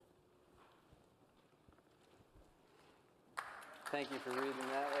Thank you for reading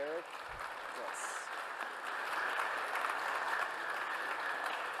that, Eric. Yes.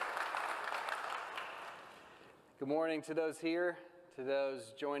 Good morning to those here, to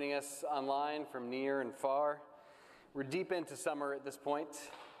those joining us online from near and far. We're deep into summer at this point,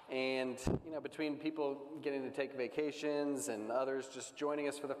 and between people getting to take vacations and others just joining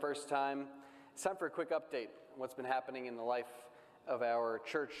us for the first time, it's time for a quick update on what's been happening in the life of our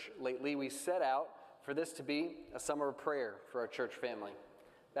church lately. We set out for this to be a summer of prayer for our church family.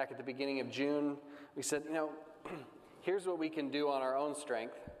 Back at the beginning of June, we said, here's what we can do on our own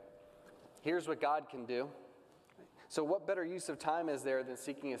strength. Here's what God can do. So what better use of time is there than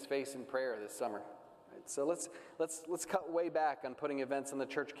seeking His face in prayer this summer? Right? So let's cut way back on putting events on the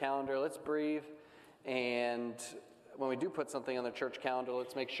church calendar. Let's breathe, and when we do put something on the church calendar,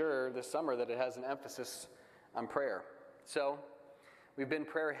 let's make sure this summer that it has an emphasis on prayer. So we've been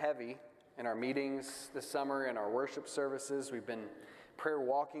prayer heavy in our meetings this summer, in our worship services. We've been prayer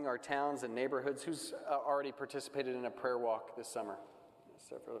walking our towns and neighborhoods. Who's already participated in a prayer walk this summer?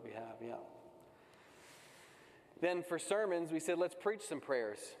 Several of you have, yeah. Then for sermons, we said, let's preach some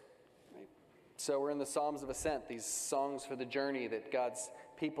prayers. Right? So we're in the Psalms of Ascent, these songs for the journey that God's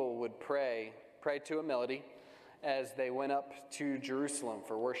people would pray to a melody as they went up to Jerusalem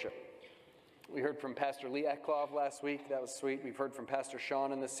for worship. We heard from Pastor Lee Eklov last week. That was sweet. We've heard from Pastor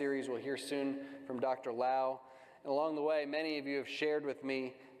Sean in this series. We'll hear soon from Dr. Lau. And along the way, many of you have shared with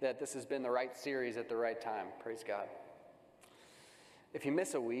me that this has been the right series at the right time. Praise God. If you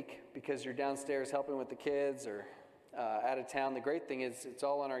miss a week because you're downstairs helping with the kids or out of town, the great thing is it's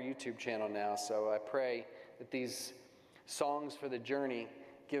all on our YouTube channel now. So I pray that these songs for the journey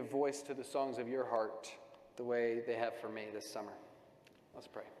give voice to the songs of your heart the way they have for me this summer. Let's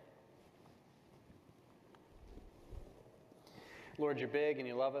pray. Lord, you're big and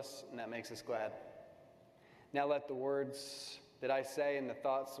you love us, and that makes us glad. Now let the words that I say and the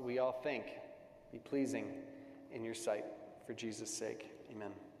thoughts that we all think be pleasing in your sight. For Jesus' sake,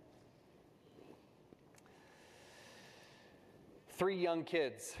 amen. 3 young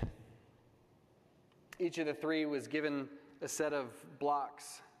kids. Each of the 3 was given a set of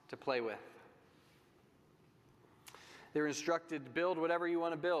blocks to play with. They were instructed to build whatever you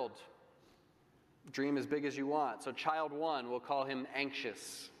want to build. Dream as big as you want. So child 1, we'll call him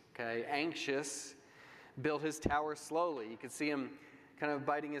Anxious. Okay, Anxious built his tower slowly. You could see him kind of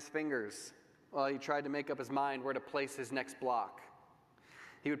biting his fingers while he tried to make up his mind where to place his next block.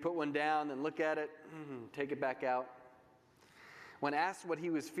 He would put one down, then look at it, take it back out. When asked what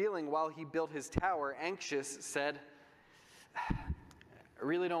he was feeling while he built his tower, Anxious said, I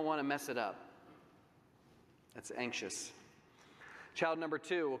really don't want to mess it up. That's Anxious. Child number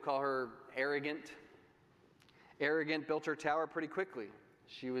 2, we'll call her Arrogant. Arrogant built her tower pretty quickly.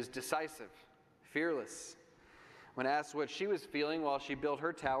 She was decisive, fearless. When asked what she was feeling while she built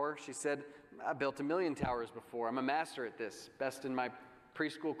her tower, she said, I built 1,000,000 towers before. I'm a master at this. Best in my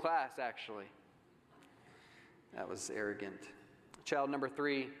preschool class, actually. That was Arrogant. Child number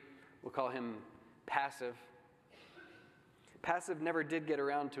 3, we'll call him Passive. Passive never did get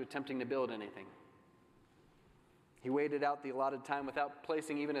around to attempting to build anything. He waited out the allotted time without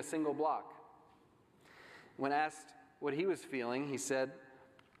placing even a single block. When asked what he was feeling, he said,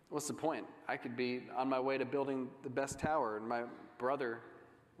 what's the point? I could be on my way to building the best tower, and my brother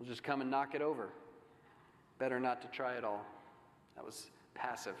will just come and knock it over. Better not to try at all. That was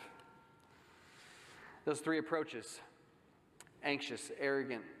Passive. Those 3 approaches, Anxious,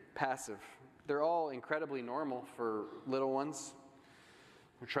 Arrogant, Passive, they're all incredibly normal for little ones.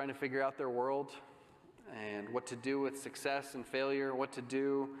 They're trying to figure out their world and what to do with success and failure, what to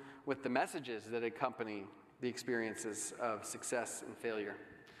do with the messages that accompany the experiences of success and failure.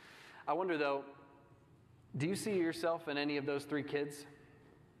 I wonder, though, do you see yourself in any of those 3 kids?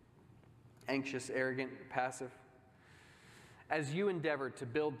 Anxious, arrogant, passive? As you endeavor to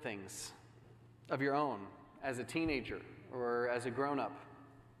build things of your own as a teenager or as a grown-up,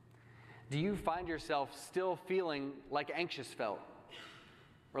 do you find yourself still feeling like Anxious felt?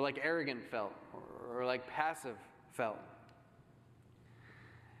 Or like Arrogant felt, or like Passive felt?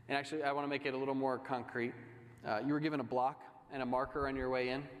 And actually, I want to make it a little more concrete. You were given a block and a marker on your way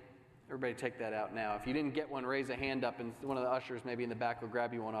in. Everybody take that out now. If you didn't get one, raise a hand up, and one of the ushers maybe in the back will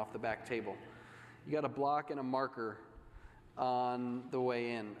grab you one off the back table. You got a block and a marker on the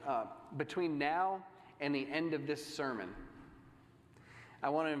way in. Between now and the end of this sermon, I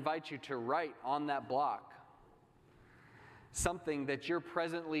want to invite you to write on that block something that you're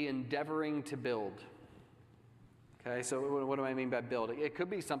presently endeavoring to build. Okay, so what do I mean by building? It could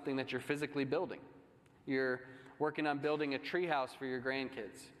be something that you're physically building. You're working on building a treehouse for your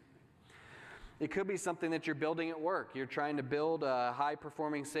grandkids. It could be something that you're building at work. You're trying to build a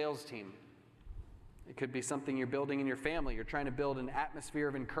high-performing sales team. It could be something you're building in your family. You're trying to build an atmosphere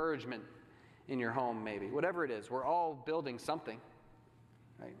of encouragement in your home, maybe. Whatever it is, we're all building something,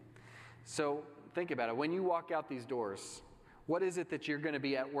 right? So think about it. When you walk out these doors, what is it that you're going to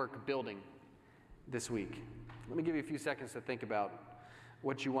be at work building this week? Let me give you a few seconds to think about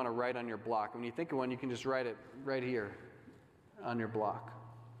what you want to write on your block. When you think of one, you can just write it right here on your block.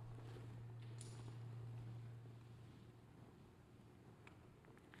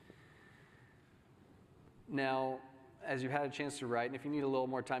 Now, as you've had a chance to write, and if you need a little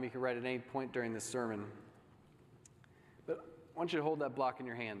more time, you can write at any point during this sermon. But I want you to hold that block in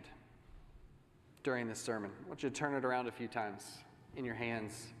your hand during this sermon. I want you to turn it around a few times in your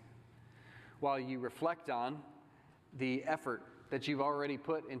hands while you reflect on the effort that you've already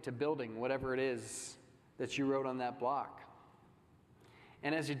put into building whatever it is that you wrote on that block.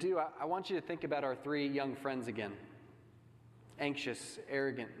 And as you do, I want you to think about our three young friends again: anxious,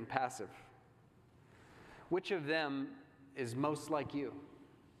 arrogant, and passive. Which of them is most like you?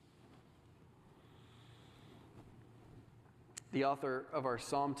 The author of our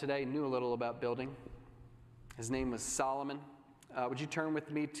psalm today knew a little about building. His name was Solomon. Would you turn with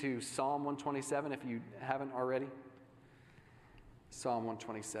me to Psalm 127 if you haven't already? Psalm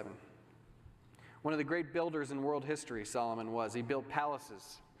 127. One of the great builders in world history, Solomon was. He built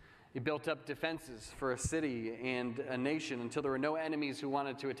palaces. He built up defenses for a city and a nation until there were no enemies who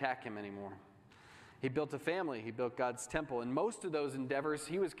wanted to attack him anymore. He built a family. He built God's temple. In most of those endeavors,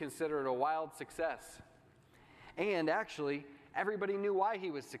 he was considered a wild success. And actually, everybody knew why he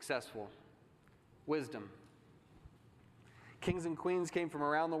was successful: wisdom. Kings and queens came from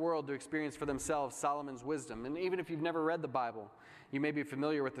around the world to experience for themselves Solomon's wisdom. And even if you've never read the Bible, you may be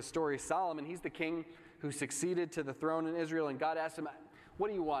familiar with the story. Solomon, he's the king who succeeded to the throne in Israel, and God asked him, "What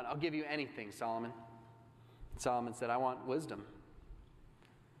do you want? I'll give you anything, Solomon." Solomon said, "I want wisdom."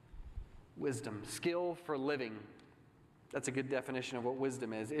 Wisdom, skill for living. That's a good definition of what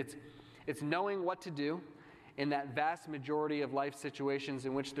wisdom is. It's knowing what to do in that vast majority of life situations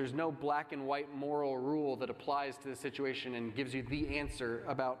in which there's no black and white moral rule that applies to the situation and gives you the answer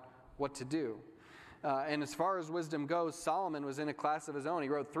about what to do. And as far as wisdom goes, Solomon was in a class of his own. He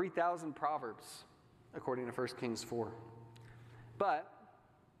wrote 3,000 Proverbs, according to 1 Kings 4. But,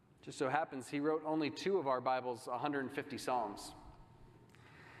 just so happens, he wrote only 2 of our Bible's 150 Psalms.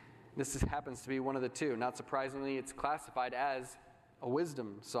 This happens to be one of the 2. Not surprisingly, it's classified as a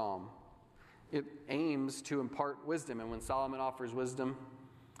wisdom psalm. It aims to impart wisdom, and when Solomon offers wisdom,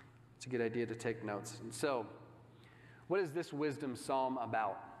 it's a good idea to take notes. And so, what is this wisdom psalm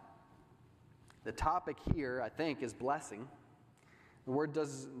about? The topic here, I think, is blessing.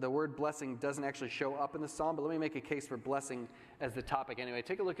 The word blessing doesn't actually show up in the psalm, but let me make a case for blessing as the topic anyway.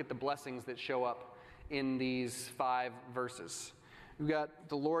 Take a look at the blessings that show up in these 5 verses. We've got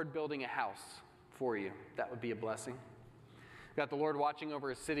the Lord building a house for you. That would be a blessing. We've got the Lord watching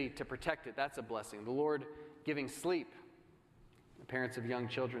over a city to protect it. That's a blessing. The Lord giving sleep. The parents of young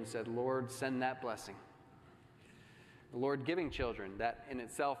children said, "Lord, send that blessing." The Lord giving children, that in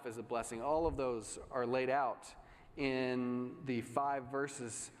itself is a blessing. All of those are laid out in the 5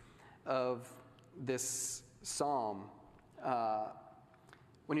 verses of this psalm.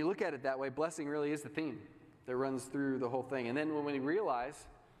 When you look at it that way, blessing really is the theme that runs through the whole thing. And then when we realize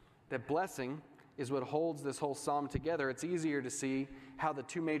that blessing is what holds this whole psalm together, it's easier to see how the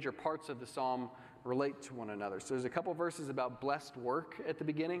 2 major parts of the psalm relate to one another. So there's a couple verses about blessed work at the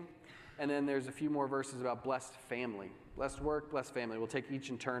beginning, and then there's a few more verses about blessed family. Blessed work, blessed family. We'll take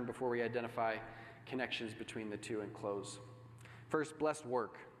each in turn before we identify connections between the 2 and close. First, blessed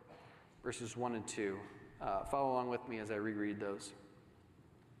work, verses 1 and 2. Follow along with me as I reread those.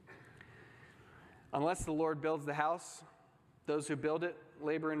 "Unless the Lord builds the house, those who build it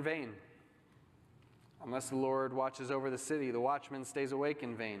labor in vain. Unless the Lord watches over the city, the watchman stays awake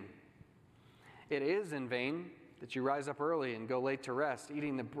in vain. It is in vain that you rise up early and go late to rest,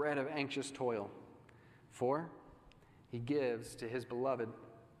 eating the bread of anxious toil. For he gives to his beloved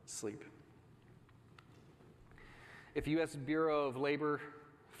sleep." If U.S. Bureau of Labor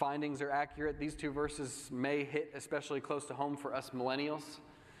findings are accurate, these 2 verses may hit especially close to home for us millennials.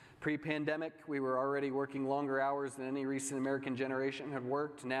 Pre-pandemic, we were already working longer hours than any recent American generation had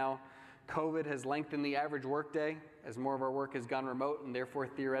worked. Now, COVID has lengthened the average workday as more of our work has gone remote and therefore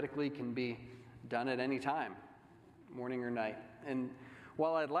theoretically can be done at any time, morning or night. And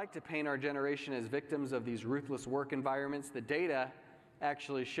while I'd like to paint our generation as victims of these ruthless work environments, the data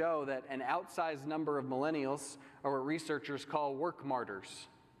actually show that an outsized number of millennials are what researchers call work martyrs.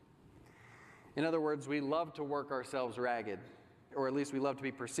 In other words, we love to work ourselves ragged. or at least we love to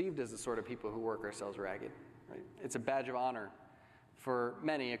be perceived as the sort of people who work ourselves ragged. Right? It's a badge of honor for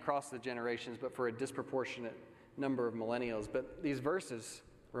many across the generations, but for a disproportionate number of millennials. But these verses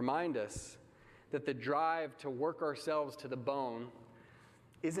remind us that the drive to work ourselves to the bone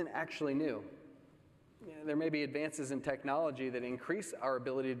isn't actually new. There may be advances in technology that increase our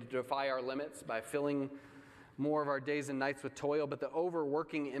ability to defy our limits by filling more of our days and nights with toil, but the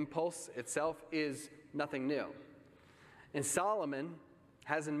overworking impulse itself is nothing new. And Solomon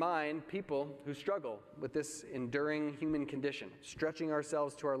has in mind people who struggle with this enduring human condition, stretching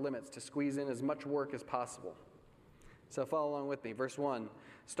ourselves to our limits to squeeze in as much work as possible. So follow along with me. Verse 1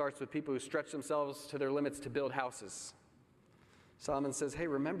 starts with people who stretch themselves to their limits to build houses. Solomon says, hey,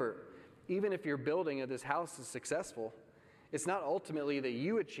 remember, even if your building of this house is successful, it's not ultimately that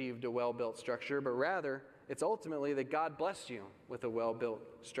you achieved a well-built structure, but rather it's ultimately that God blessed you with a well-built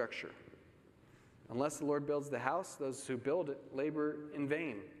structure. Unless the Lord builds the house, those who build it labor in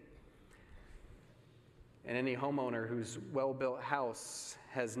vain. And any homeowner whose well-built house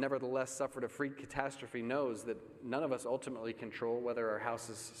has nevertheless suffered a freak catastrophe knows that none of us ultimately control whether our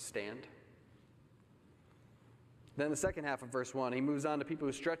houses stand. Then the second half of verse 1, he moves on to people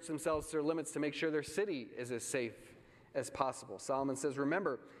who stretch themselves to their limits to make sure their city is as safe as possible. Solomon says,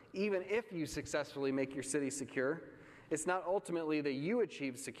 remember, even if you successfully make your city secure, it's not ultimately that you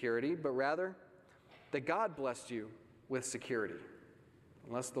achieve security, but rather that God blessed you with security.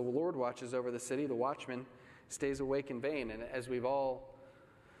 Unless the Lord watches over the city, the watchman stays awake in vain. And as we've all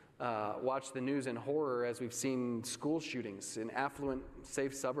watched the news in horror, as we've seen school shootings in affluent,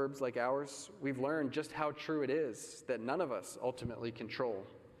 safe suburbs like ours, we've learned just how true it is that none of us ultimately control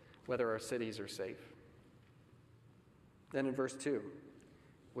whether our cities are safe. Then in verse 2,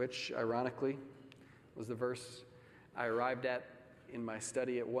 which ironically was the verse I arrived at in my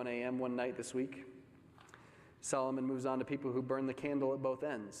study at 1 a.m. one night this week, Solomon moves on to people who burn the candle at both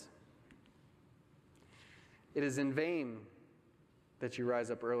ends. It is in vain that you rise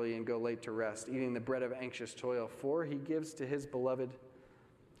up early and go late to rest, eating the bread of anxious toil, for he gives to his beloved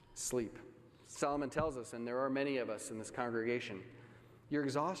sleep. Solomon tells us, and there are many of us in this congregation, your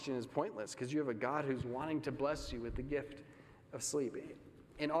exhaustion is pointless because you have a God who's wanting to bless you with the gift of sleep.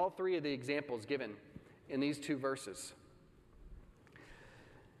 In all three of the examples given in these two verses,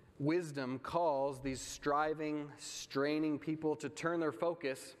 wisdom calls these striving, straining people to turn their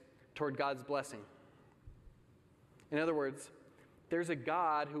focus toward God's blessing. In other words, there's a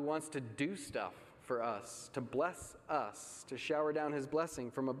God who wants to do stuff for us, to bless us, to shower down his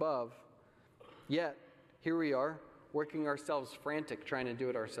blessing from above. Yet, here we are, working ourselves frantic, trying to do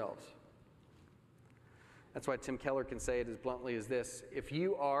it ourselves. That's why Tim Keller can say it as bluntly as this: if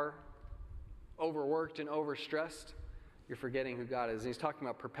you are overworked and overstressed, you're forgetting who God is. And he's talking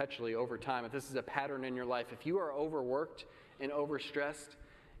about perpetually over time. If this is a pattern in your life, if you are overworked and overstressed,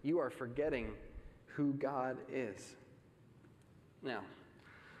 you are forgetting who God is. Now,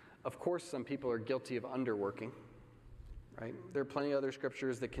 of course, some people are guilty of underworking, right? There are plenty of other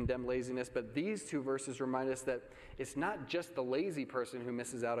scriptures that condemn laziness, but these two verses remind us that it's not just the lazy person who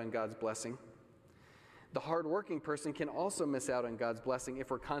misses out on God's blessing. The hardworking person can also miss out on God's blessing if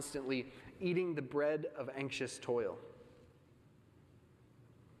we're constantly eating the bread of anxious toil.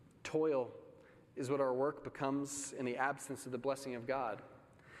 Toil is what our work becomes in the absence of the blessing of God.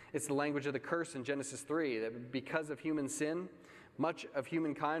 It's the language of the curse in Genesis 3, that because of human sin, much of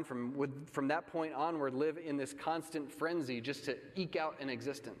humankind from that point onward live in this constant frenzy just to eke out an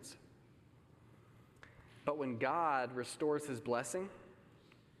existence. But when God restores his blessing,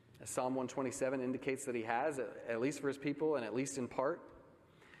 as Psalm 127 indicates that he has, at least for his people and at least in part,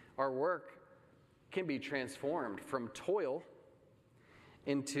 our work can be transformed from toil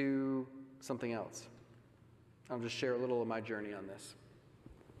into something else. I'll just share a little of my journey on this.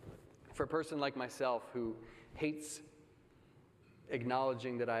 For a person like myself who hates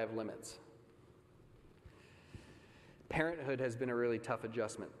acknowledging that I have limits, parenthood has been a really tough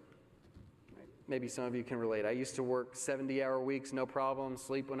adjustment. Maybe some of you can relate. I used to work 70-hour weeks, no problem,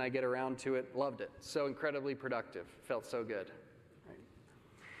 sleep when I get around to it, loved it. So incredibly productive, felt so good. Right?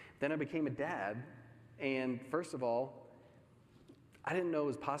 Then I became a dad, and first of all, I didn't know it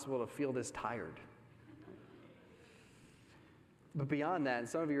was possible to feel this tired. But beyond that, and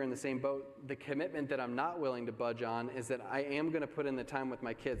some of you are in the same boat, the commitment that I'm not willing to budge on is that I am going to put in the time with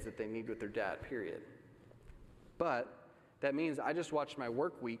my kids that they need with their dad, period. But that means I just watched my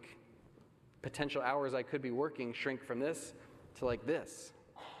work week, potential hours I could be working, shrink from this to like this.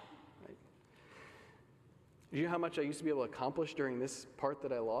 Right? Do you know how much I used to be able to accomplish during this part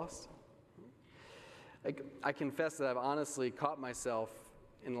that I lost? I confess that I've honestly caught myself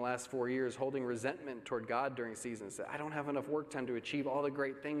in the last 4 years holding resentment toward God during seasons. That I don't have enough work time to achieve all the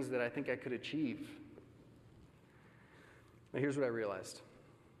great things that I think I could achieve. Now here's what I realized.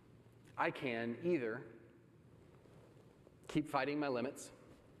 I can either keep fighting my limits,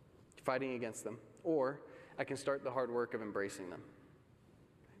 fighting against them, or I can start the hard work of embracing them.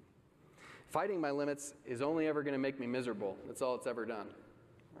 Fighting my limits is only ever going to make me miserable. That's all it's ever done.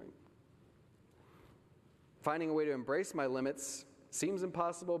 Right? Finding a way to embrace my limits seems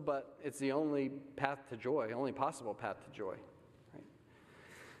impossible, but it's the only path to joy, only possible path to joy. Right?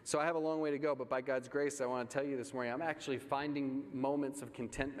 So I have a long way to go, but by God's grace, I want to tell you this morning, I'm actually finding moments of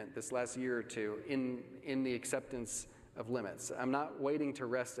contentment this last year or two in the acceptance of limits. I'm not waiting to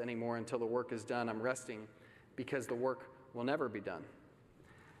rest anymore until the work is done. I'm resting because the work will never be done.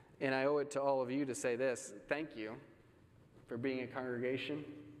 And I owe it to all of you to say this: thank you for being a congregation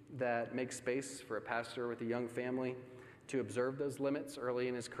that makes space for a pastor with a young family to observe those limits early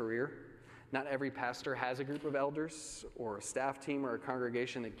in his career. Not every pastor has a group of elders or a staff team or a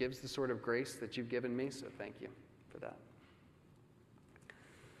congregation that gives the sort of grace that you've given me, so thank you for that.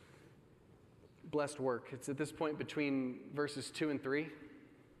 Blessed work. It's at this point between verses 2 and 3,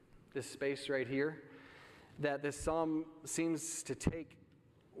 this space right here, that this psalm seems to take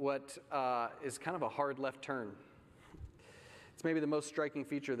what is kind of a hard left turn. It's maybe the most striking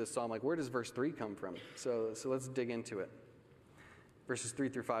feature of this psalm. Like, where does verse 3 come from? So let's dig into it. Verses 3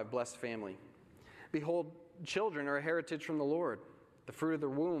 through 5, blessed family. Behold, children are a heritage from the Lord, the fruit of the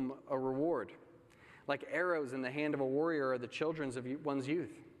womb a reward. Like arrows in the hand of a warrior are the children of one's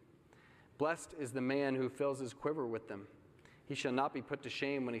youth. Blessed is the man who fills his quiver with them. He shall not be put to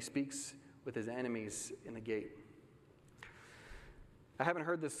shame when he speaks with his enemies in the gate. I haven't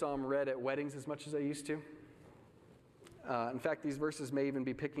heard this psalm read at weddings as much as I used to. In fact, these verses may even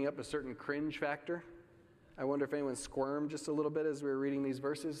be picking up a certain cringe factor. I wonder if anyone squirmed just a little bit as we were reading these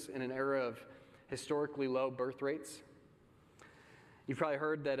verses in an era of historically low birth rates. You've probably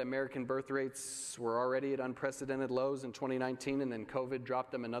heard that American birth rates were already at unprecedented lows in 2019, and then COVID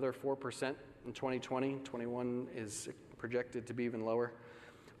dropped them another 4% in 2020. 21 is projected to be even lower.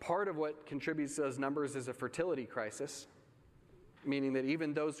 Part of what contributes to those numbers is a fertility crisis, meaning that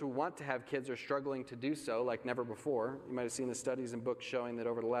even those who want to have kids are struggling to do so like never before. You might have seen the studies and books showing that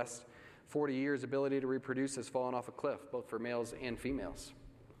over the last 40 years, ability to reproduce has fallen off a cliff, both for males and females.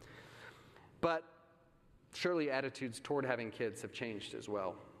 But surely attitudes toward having kids have changed as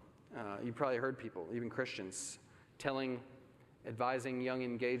well. You've probably heard people, even Christians, advising young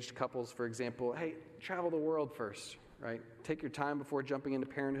engaged couples, for example, hey, travel the world first, right? Take your time before jumping into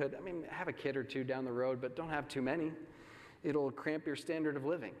parenthood. I mean, have a kid or two down the road, but don't have too many. It'll cramp your standard of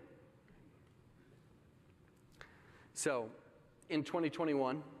living. So, in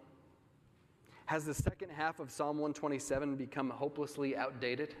 2021, has the second half of Psalm 127 become hopelessly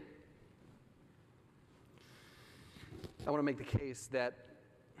outdated? I want to make the case that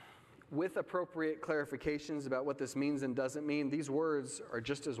with appropriate clarifications about what this means and doesn't mean, these words are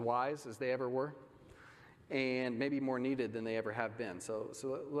just as wise as they ever were, and maybe more needed than they ever have been. So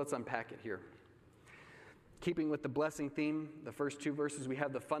let's unpack it here. Keeping with the blessing theme, the first two verses, we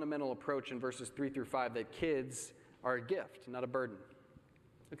have the fundamental approach in verses 3 through 5 that kids are a gift, not a burden.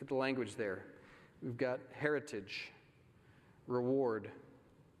 Look at the language there. We've got heritage, reward,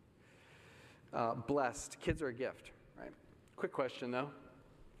 blessed. Kids are a gift, right? Quick question, though.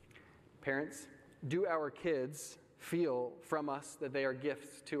 Parents, do our kids feel from us that they are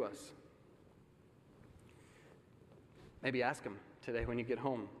gifts to us? Maybe ask them today when you get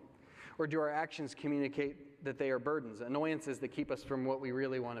home. Or do our actions communicate that they are burdens, annoyances that keep us from what we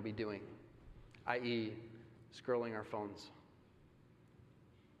really want to be doing, i.e., scrolling our phones?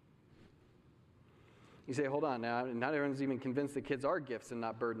 You say, hold on now, not everyone's even convinced that kids are gifts and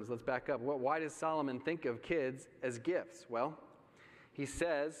not burdens. Let's back up. Why does Solomon think of kids as gifts? Well, he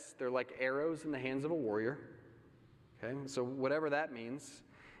says they're like arrows in the hands of a warrior. Okay, so whatever that means,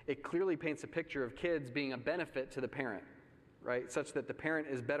 it clearly paints a picture of kids being a benefit to the parent, right? Such that the parent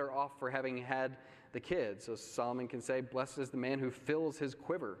is better off for having had the kid. So Solomon can say, blessed is the man who fills his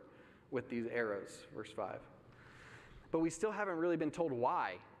quiver with these arrows, verse 5. But we still haven't really been told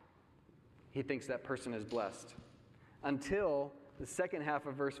why he thinks that person is blessed, until the second half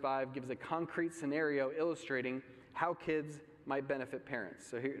of verse 5 gives a concrete scenario illustrating how kids might benefit parents.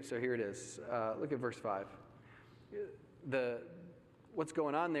 So here it is. Look at verse 5. What's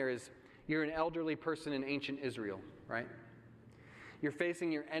going on there is you're an elderly person in ancient Israel, right? You're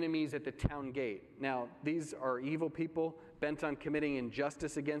facing your enemies at the town gate. Now, these are evil people bent on committing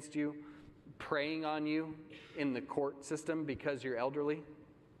injustice against you, preying on you in the court system because you're elderly.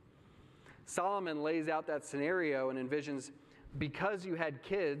 Solomon lays out that scenario and envisions Because you had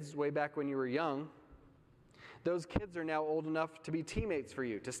kids way back when you were young, those kids are now old enough to be teammates for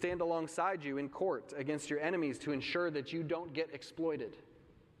you, to stand alongside you in court against your enemies to ensure that you don't get exploited.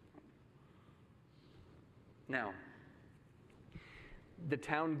 Now, the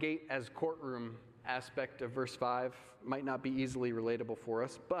town gate as courtroom aspect of verse 5 might not be easily relatable for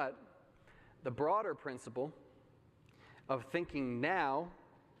us, but the broader principle of thinking now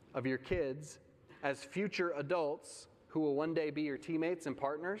of your kids as future adults who will one day be your teammates and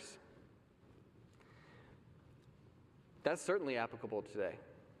partners, that's certainly applicable today.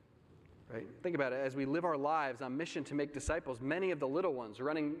 Right? Think about it. As we live our lives on mission to make disciples, many of the little ones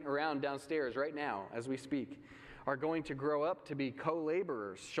running around downstairs right now as we speak are going to grow up to be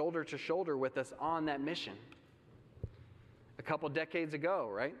co-laborers, shoulder to shoulder with us on that mission. A couple decades ago,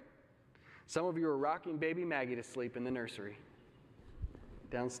 right? Some of you were rocking baby Maggie to sleep in the nursery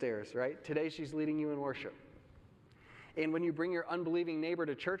downstairs, right? Today she's leading you in worship. And when you bring your unbelieving neighbor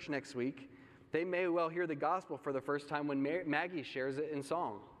to church next week, they may well hear the gospel for the first time when Maggie shares it in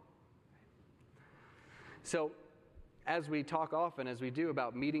song. So, as we talk often, as we do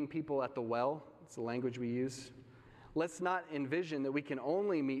about meeting people at the well, it's the language we use, let's not envision that we can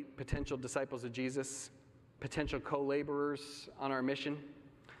only meet potential disciples of Jesus, potential co-laborers on our mission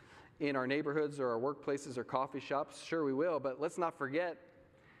in our neighborhoods or our workplaces or coffee shops. Sure, we will, but let's not forget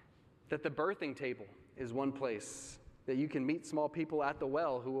that the birthing table is one place that you can meet small people at the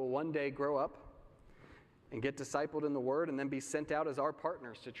well who will one day grow up and get discipled in the Word and then be sent out as our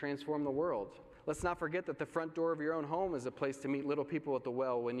partners to transform the world. Let's not forget that the front door of your own home is a place to meet little people at the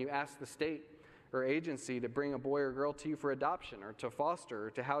well when you ask the state or agency to bring a boy or girl to you for adoption or to foster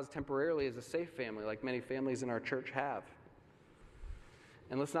or to house temporarily as a safe family like many families in our church have.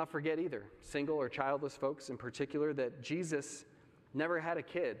 And let's not forget either, single or childless folks in particular, that Jesus never had a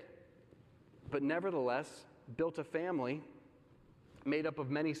kid, but nevertheless built a family made up of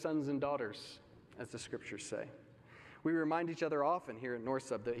many sons and daughters, as the scriptures say. We remind each other often here at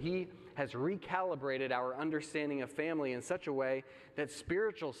Northsub that he has recalibrated our understanding of family in such a way that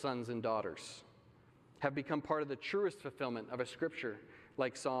spiritual sons and daughters have become part of the truest fulfillment of a scripture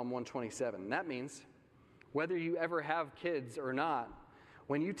like Psalm 127. And that means whether you ever have kids or not,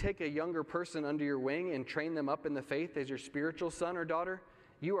 when you take a younger person under your wing and train them up in the faith as your spiritual son or daughter,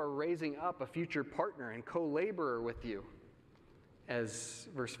 you are raising up a future partner and co-laborer with you, as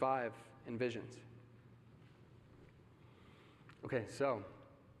verse 5 envisions. Okay, so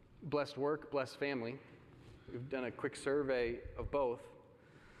blessed work, blessed family. We've done a quick survey of both.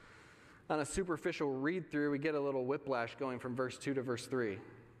 On a superficial read-through, we get a little whiplash going from verse 2 to verse 3.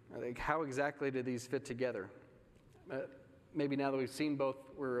 Like, how exactly do these fit together? Maybe now that we've seen both,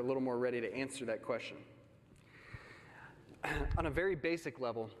 we're a little more ready to answer that question. On a very basic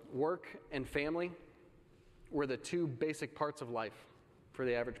level, work and family were the two basic parts of life for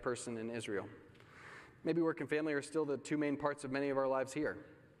the average person in Israel. Maybe work and family are still the two main parts of many of our lives here.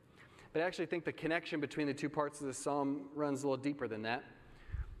 But I actually think the connection between the two parts of the psalm runs a little deeper than that.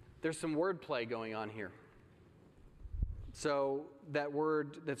 There's some wordplay going on here. So that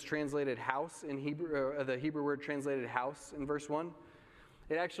word that's translated house in Hebrew, the Hebrew word translated house in verse 1,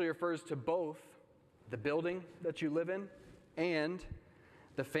 it actually refers to both the building that you live in and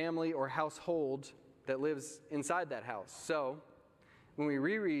the family or household that lives inside that house. So when we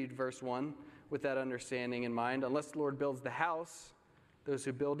reread verse 1 with that understanding in mind, unless the Lord builds the house, those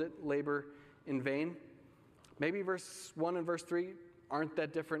who build it labor in vain. Maybe verse 1 and verse 3 aren't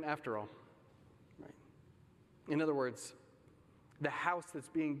that different after all. Right? In other words, the house that's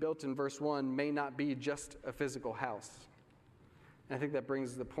being built in verse 1 may not be just a physical house. And I think that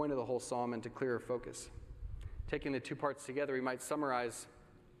brings the point of the whole psalm into clearer focus. Taking the two parts together, we might summarize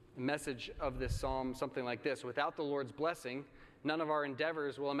the message of this psalm something like this. Without the Lord's blessing, none of our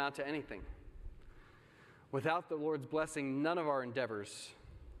endeavors will amount to anything. Without the Lord's blessing, none of our endeavors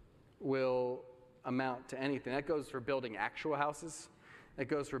will amount to anything. That goes for building actual houses. That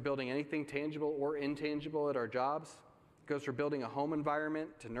goes for building anything tangible or intangible at our jobs. It goes for building a home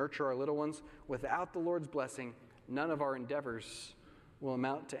environment to nurture our little ones. Without the Lord's blessing, none of our endeavors will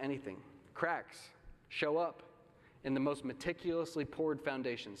amount to anything. Cracks show up in the most meticulously poured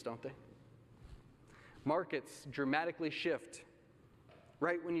foundations, don't they? Markets dramatically shift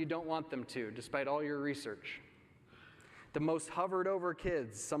right when you don't want them to, despite all your research. The most hovered over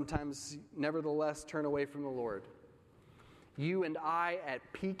kids sometimes nevertheless turn away from the Lord. You and I at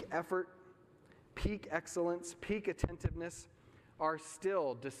peak effort, peak excellence, peak attentiveness are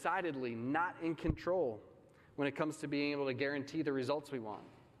still decidedly not in control when it comes to being able to guarantee the results we want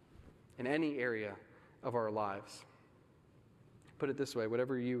in any area of our lives. Put it this way,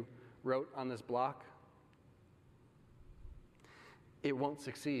 whatever you wrote on this block, it won't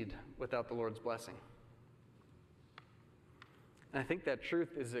succeed without the Lord's blessing. And I think that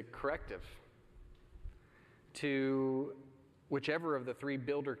truth is a corrective to whichever of the three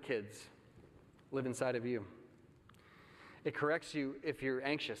builder kids live inside of you. It corrects you if you're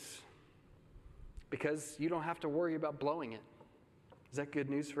anxious, because you don't have to worry about blowing it. Is that good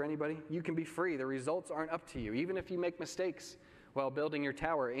news for anybody? You can be free. The results aren't up to you. Even if you make mistakes while building your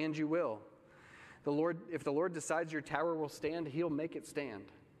tower, and you will. If the Lord decides your tower will stand, He'll make it stand.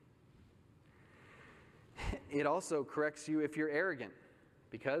 It also corrects you if you're arrogant,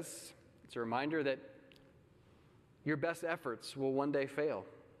 because it's a reminder that your best efforts will one day fail.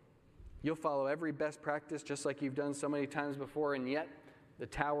 You'll follow every best practice just like you've done so many times before, and yet the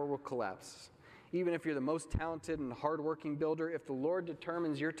tower will collapse. Even if you're the most talented and hardworking builder, if the Lord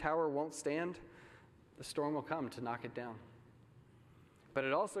determines your tower won't stand, the storm will come to knock it down. But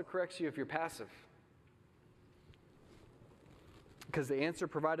it also corrects you if you're passive, because the answer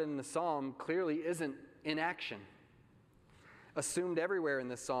provided in the psalm clearly isn't inaction. Assumed everywhere in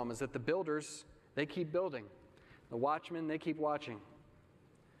this psalm is that the builders, they keep building. The watchmen, they keep watching.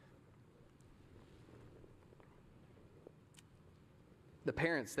 The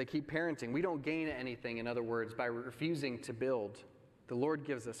parents, they keep parenting. We don't gain anything, in other words, by refusing to build. The Lord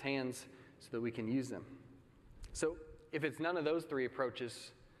gives us hands so that we can use them. So if it's none of those three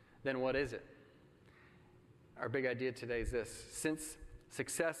approaches, then what is it? Our big idea today is this: since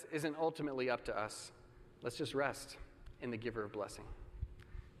success isn't ultimately up to us, let's just rest in the giver of blessing.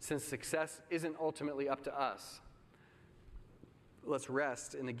 Since success isn't ultimately up to us, let's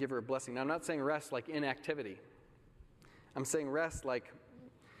rest in the giver of blessing. Now, I'm not saying rest like inactivity. I'm saying rest like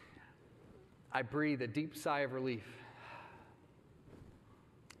I breathe a deep sigh of relief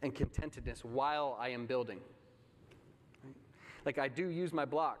and contentedness while I am building. Like I do use my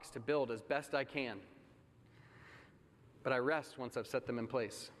blocks to build as best I can, but I rest once I've set them in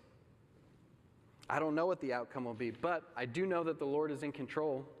place. I don't know what the outcome will be, but I do know that the Lord is in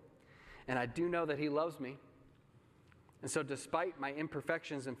control, and I do know that He loves me. And so despite my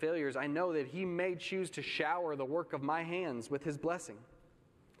imperfections and failures, I know that He may choose to shower the work of my hands with His blessing.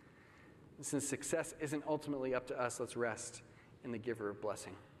 And since success isn't ultimately up to us, let's rest in the giver of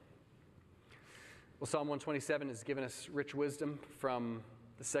blessing. Well, Psalm 127 has given us rich wisdom from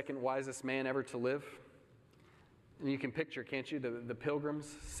the second wisest man ever to live. And you can picture, can't you, the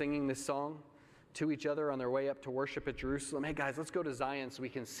pilgrims singing this song to each other on their way up to worship at Jerusalem. Hey guys, let's go to Zion so we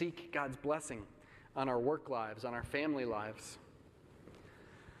can seek God's blessing on our work lives, on our family lives.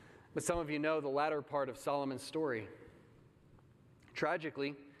 But some of you know the latter part of Solomon's story.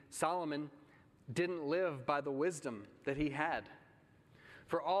 Tragically, Solomon didn't live by the wisdom that he had.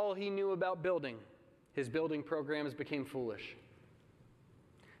 For all he knew about building, his building programs became foolish.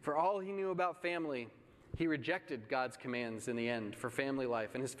 For all he knew about family, he rejected God's commands in the end for family life,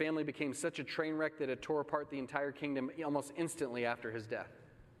 and his family became such a train wreck that it tore apart the entire kingdom almost instantly after his death.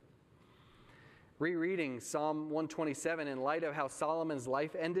 Rereading Psalm 127 in light of how Solomon's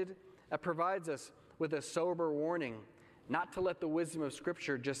life ended, that provides us with a sober warning not to let the wisdom of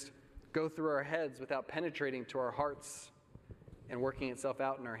Scripture just go through our heads without penetrating to our hearts and working itself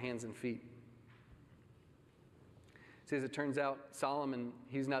out in our hands and feet. See, as it turns out, Solomon,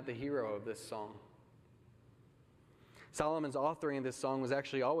 he's not the hero of this song. Solomon's authoring of this song was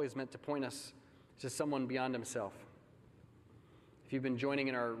actually always meant to point us to someone beyond himself. If you've been joining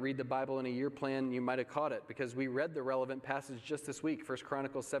in our Read the Bible in a Year plan, you might have caught it because we read the relevant passage just this week, 1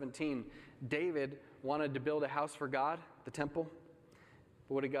 Chronicles 17. David wanted to build a house for God, the temple.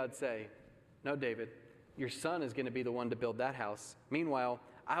 But what did God say? No, David, your son is going to be the one to build that house. Meanwhile,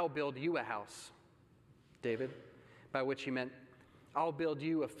 I'll build you a house, David, by which he meant, I'll build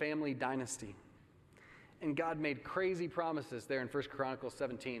you a family dynasty. And God made crazy promises there in 1 Chronicles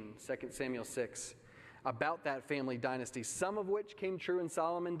 17, 2 Samuel 6, about that family dynasty, some of which came true in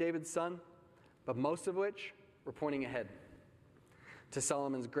Solomon, David's son, but most of which were pointing ahead to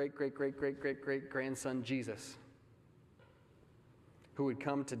Solomon's great-great-great-great-great-great-grandson, Jesus, who would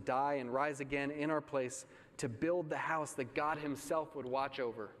come to die and rise again in our place to build the house that God himself would watch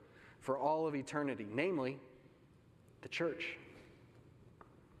over for all of eternity, namely, the church.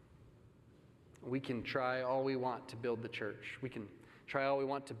 We can try all we want to build the church. We can try all we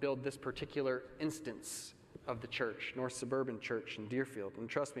want to build this particular instance of the church, North Suburban Church in Deerfield. And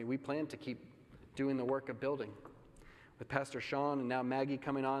trust me, we plan to keep doing the work of building. With Pastor Sean and now Maggie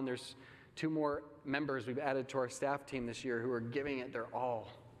coming on, there's 2 more members we've added to our staff team this year who are giving it their all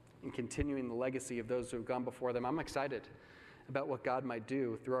and continuing the legacy of those who have gone before them. I'm excited about what God might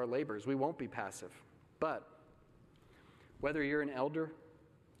do through our labors. We won't be passive. But whether you're an elder,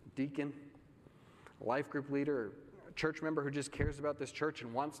 deacon, life group leader, or church member who just cares about this church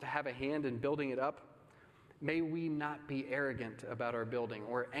and wants to have a hand in building it up, may we not be arrogant about our building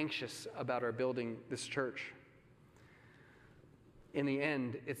or anxious about our building this church. In the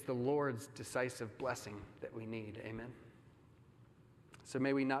end, it's the Lord's decisive blessing that we need. Amen. So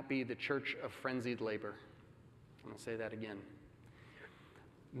may we not be the church of frenzied labor. I'm going to say that again.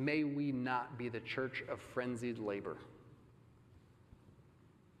 May we not be the church of frenzied labor.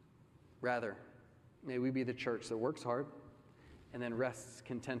 Rather, may we be the church that works hard and then rests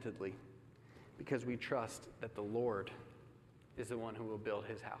contentedly because we trust that the Lord is the one who will build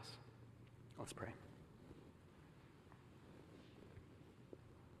his house. Let's pray.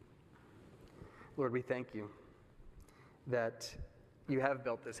 Lord, we thank you that you have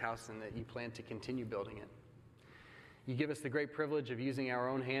built this house and that you plan to continue building it. You give us the great privilege of using our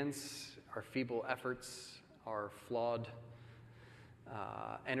own hands, our feeble efforts, our flawed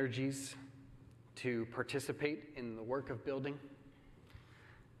energies to participate in the work of building.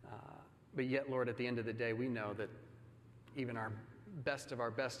 But yet, Lord, at the end of the day, we know that even our best of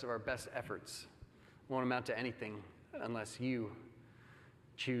our best efforts won't amount to anything unless you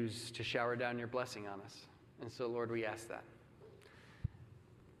choose to shower down your blessing on us. And so, Lord, we ask that.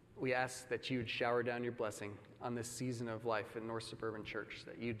 We ask that you'd shower down your blessing on this season of life in North Suburban Church,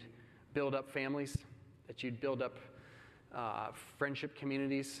 that you'd build up families, that you'd build up friendship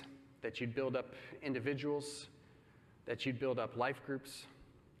communities, that you'd build up individuals, that you'd build up life groups,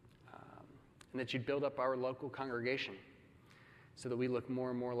 and that you'd build up our local congregation so that we look more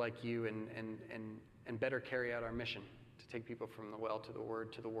and more like you and better carry out our mission to take people from the well to the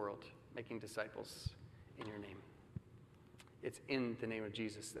word to the world, making disciples in your name. It's in the name of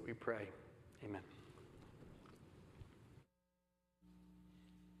Jesus that we pray. Amen.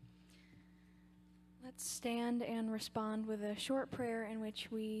 Let's stand and respond with a short prayer in which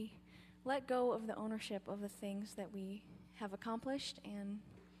we let go of the ownership of the things that we have accomplished and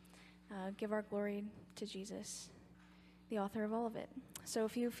give our glory to Jesus, the author of all of it. So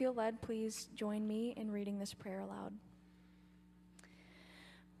if you feel led, please join me in reading this prayer aloud.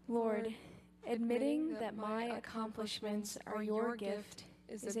 Lord, admitting that my accomplishments are your gift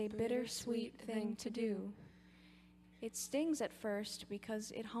is a bittersweet thing to do. It stings at first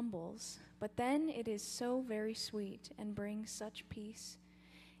because it humbles, but then it is so very sweet and brings such peace.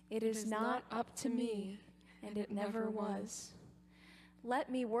 It is not up to me, and it never was.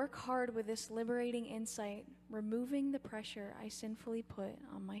 Let me work hard with this liberating insight, removing the pressure I sinfully put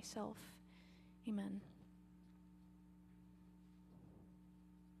on myself. Amen.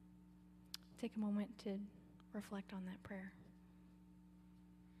 Take a moment to reflect on that prayer.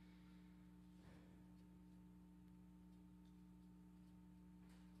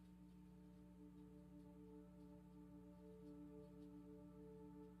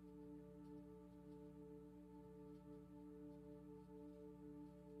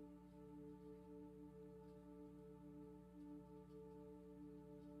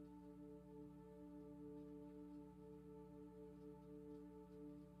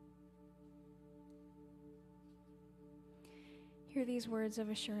 Hear these words of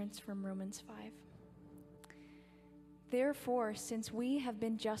assurance from Romans 5. Therefore, since we have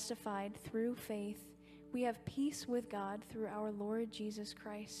been justified through faith, we have peace with God through our Lord Jesus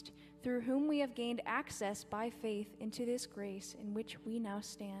Christ, through whom we have gained access by faith into this grace in which we now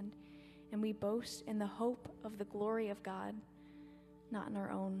stand, and we boast in the hope of the glory of God, not in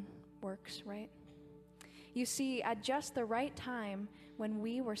our own works, right? You see, at just the right time, when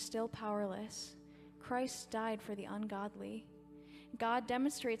we were still powerless, Christ died for the ungodly. God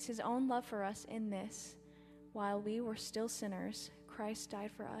demonstrates his own love for us in this: while we were still sinners, Christ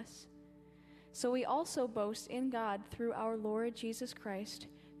died for us. So we also boast in God through our Lord Jesus Christ,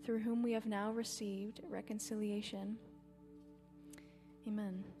 through whom we have now received reconciliation.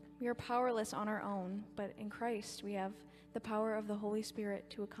 Amen. We are powerless on our own, but in Christ we have the power of the Holy Spirit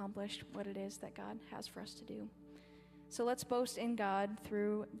to accomplish what it is that God has for us to do. So let's boast in God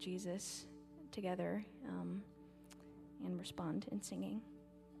through Jesus together, and respond in singing.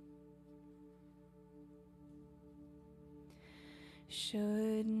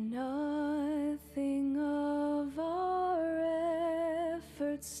 Should nothing of our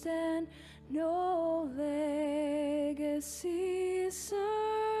efforts stand, no legacy survive,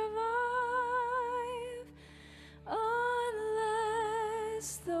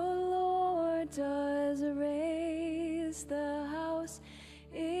 unless the Lord does raise the house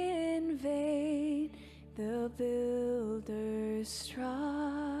in vain, the builders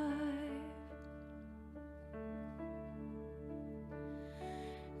strive.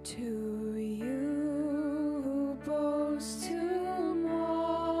 To you who boast tomorrow's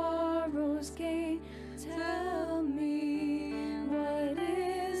gain, tell me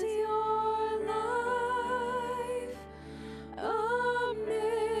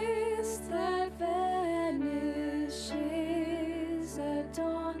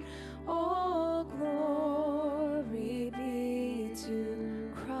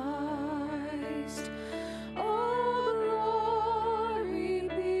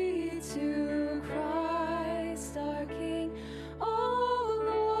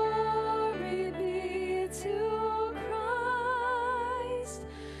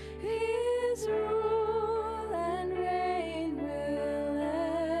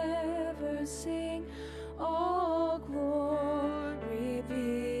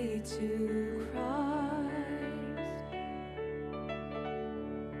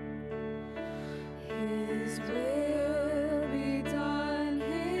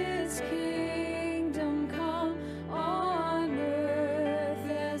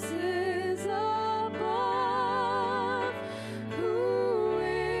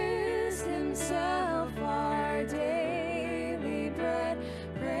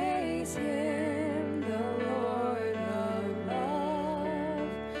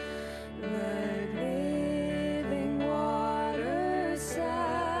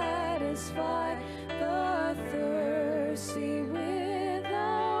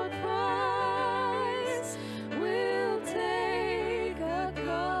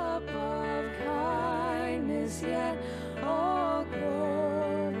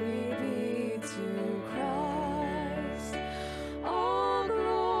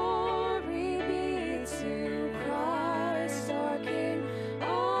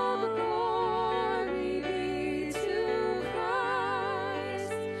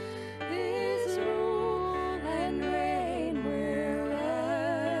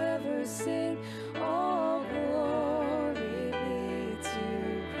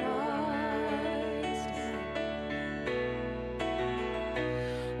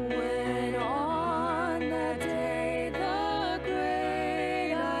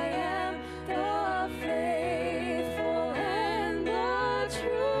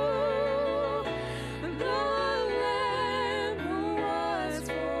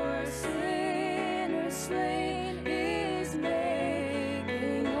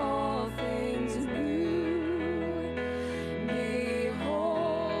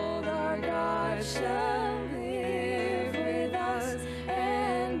shall live with us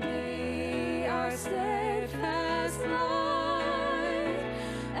and be our steadfast light,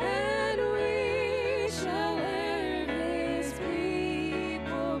 and we shall earn his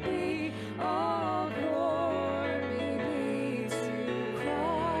people be. All glory be to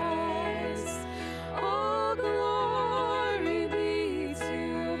Christ. All glory be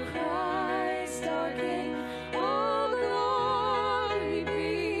to Christ our King. All glory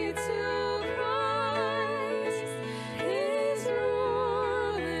be to Christ. His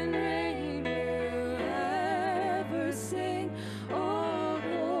rule and reign will ever sing. All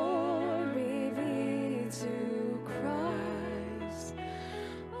glory be to Christ.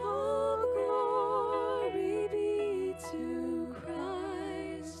 All glory be to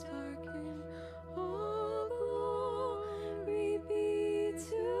Christ our King. All glory be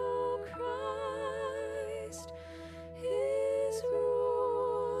to Christ. His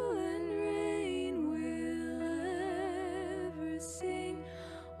rule and reign will ever sing.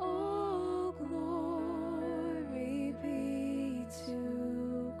 All glory be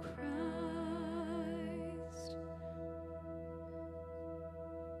to Christ.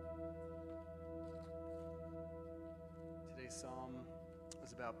 Today's psalm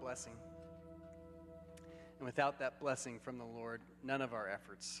is about blessing. And without that blessing from the Lord, none of our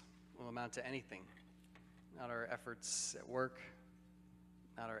efforts will amount to anything. Not our efforts at work,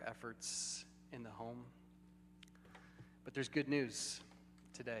 not our efforts in the home. But there's good news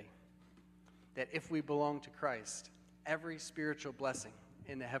today that if we belong to Christ, every spiritual blessing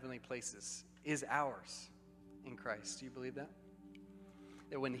in the heavenly places is ours in Christ. Do you believe that?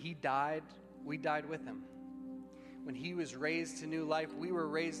 That when he died, we died with him. When he was raised to new life, we were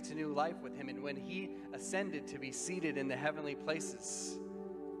raised to new life with him. And when he ascended to be seated in the heavenly places,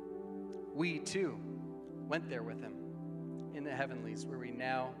 we too went there with him in the heavenlies, where we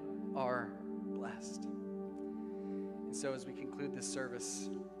now are blessed. And so as we conclude this service,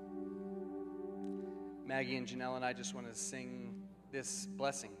 Maggie and Janelle and I just want to sing this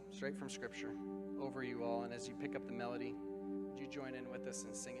blessing straight from Scripture over you all. And as you pick up the melody, would you join in with us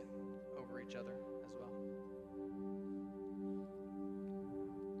and sing it over each other as well?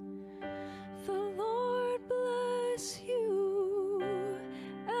 The Lord bless you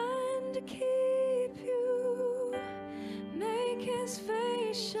and keep you. Make his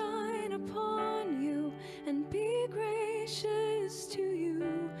face shine upon you and be gracious to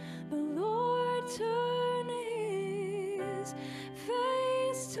you. The Lord turn his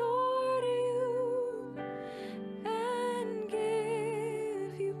face toward you and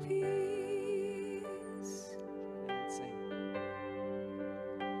give you peace. Sing.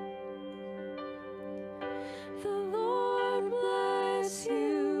 The Lord bless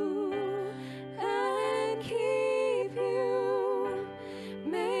you and keep you.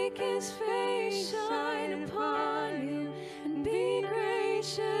 Make his face shine upon you and be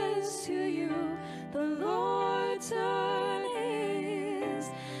gracious to you. The Lord turn his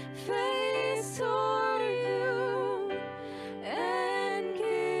face toward you and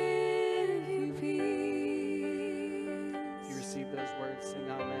give you peace. If you receive those words, sing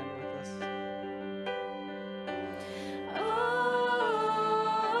amen with us.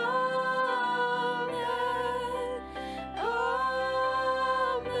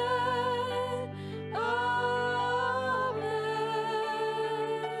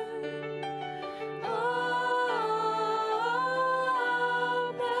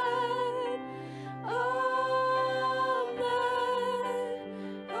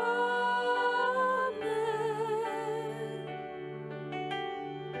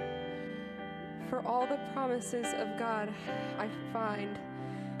 For all the promises of God, I find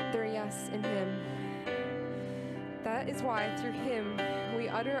their yes in him. That is why through him we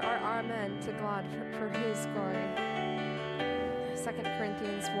utter our amen to God for his glory. 2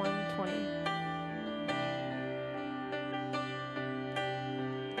 Corinthians 1:20.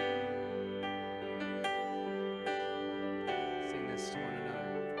 Sing this to one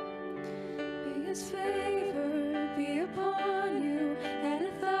another. May his favor be upon you and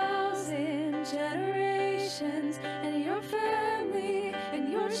 1,000 generations, and your family,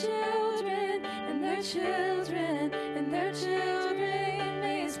 and your children, and their children, and their children.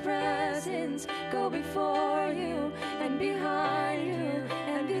 May his presence go before you, and behind you,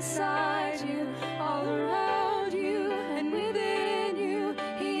 and beside you, all around you, and within you.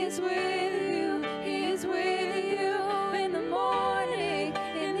 He is with you, he is with you in the morning,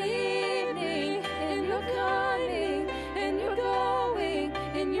 in the evening, in your coming, and your going,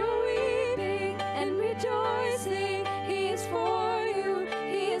 in your weeping and rejoicing. He is for you,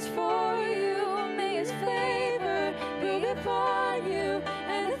 he is for you. May his face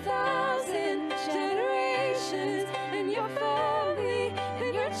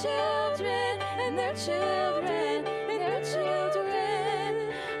children, and their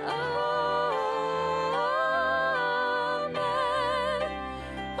children. Amen.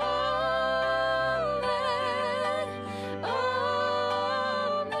 Amen.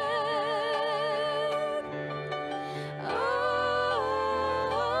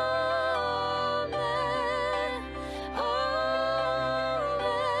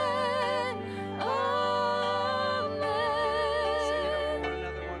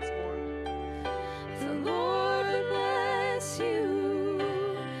 The Lord bless you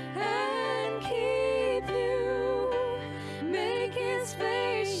and keep you, make his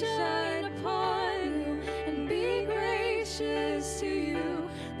face shine upon you and be gracious to you.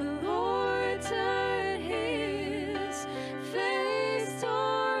 The Lord turn his face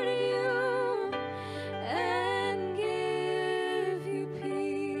toward you and give you peace.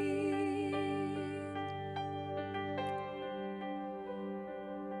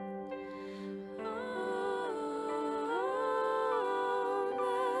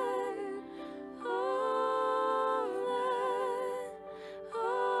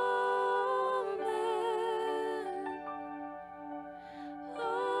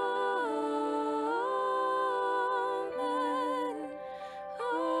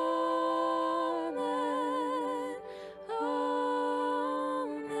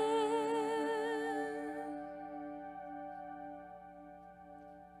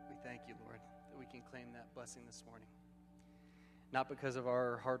 We thank you, Lord, that we can claim that blessing this morning. Not because of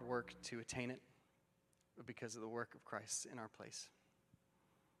our hard work to attain it, but because of the work of Christ in our place.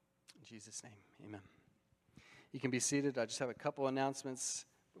 In Jesus' name, amen. You can be seated. I just have a couple announcements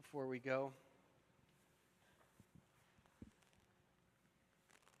before we go.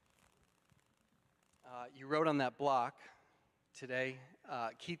 You wrote on that block today,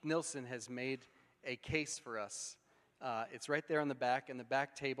 Keith Nilsson has made a case for us. It's right there on the back, in the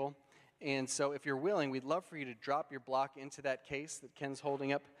back table. And so if you're willing, we'd love for you to drop your block into that case that Ken's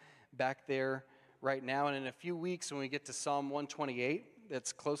holding up back there right now. And in a few weeks, when we get to Psalm 128,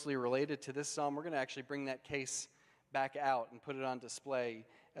 that's closely related to this psalm, we're going to actually bring that case back out and put it on display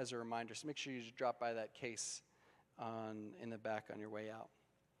as a reminder. So make sure you just drop by that case in the back on your way out.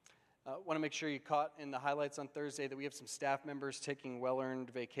 Want to make sure you caught in the highlights on Thursday that we have some staff members taking well-earned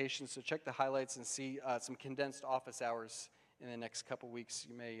vacations. So check the highlights and see some condensed office hours in the next couple weeks.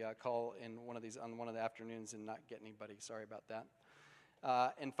 You may call in one of these on one of the afternoons and not get anybody. Sorry about that.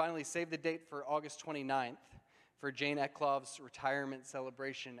 And finally, save the date for August 29th for Jane Eklov's retirement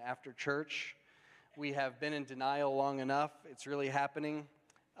celebration after church. We have been in denial long enough. It's really happening.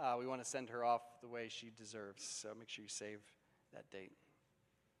 We want to send her off the way she deserves. So make sure you save that date.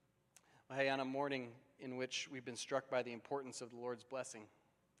 Well, hey, on a morning in which we've been struck by the importance of the Lord's blessing,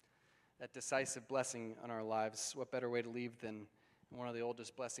 that decisive blessing on our lives, what better way to leave than one of the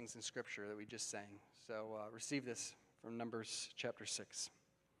oldest blessings in Scripture that we just sang. So receive this from Numbers chapter 6.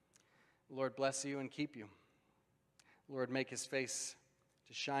 The Lord bless you and keep you. The Lord make his face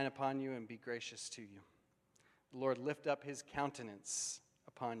to shine upon you and be gracious to you. The Lord lift up his countenance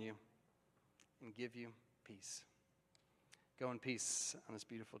upon you and give you peace. Go in peace on this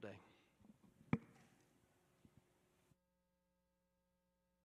beautiful day.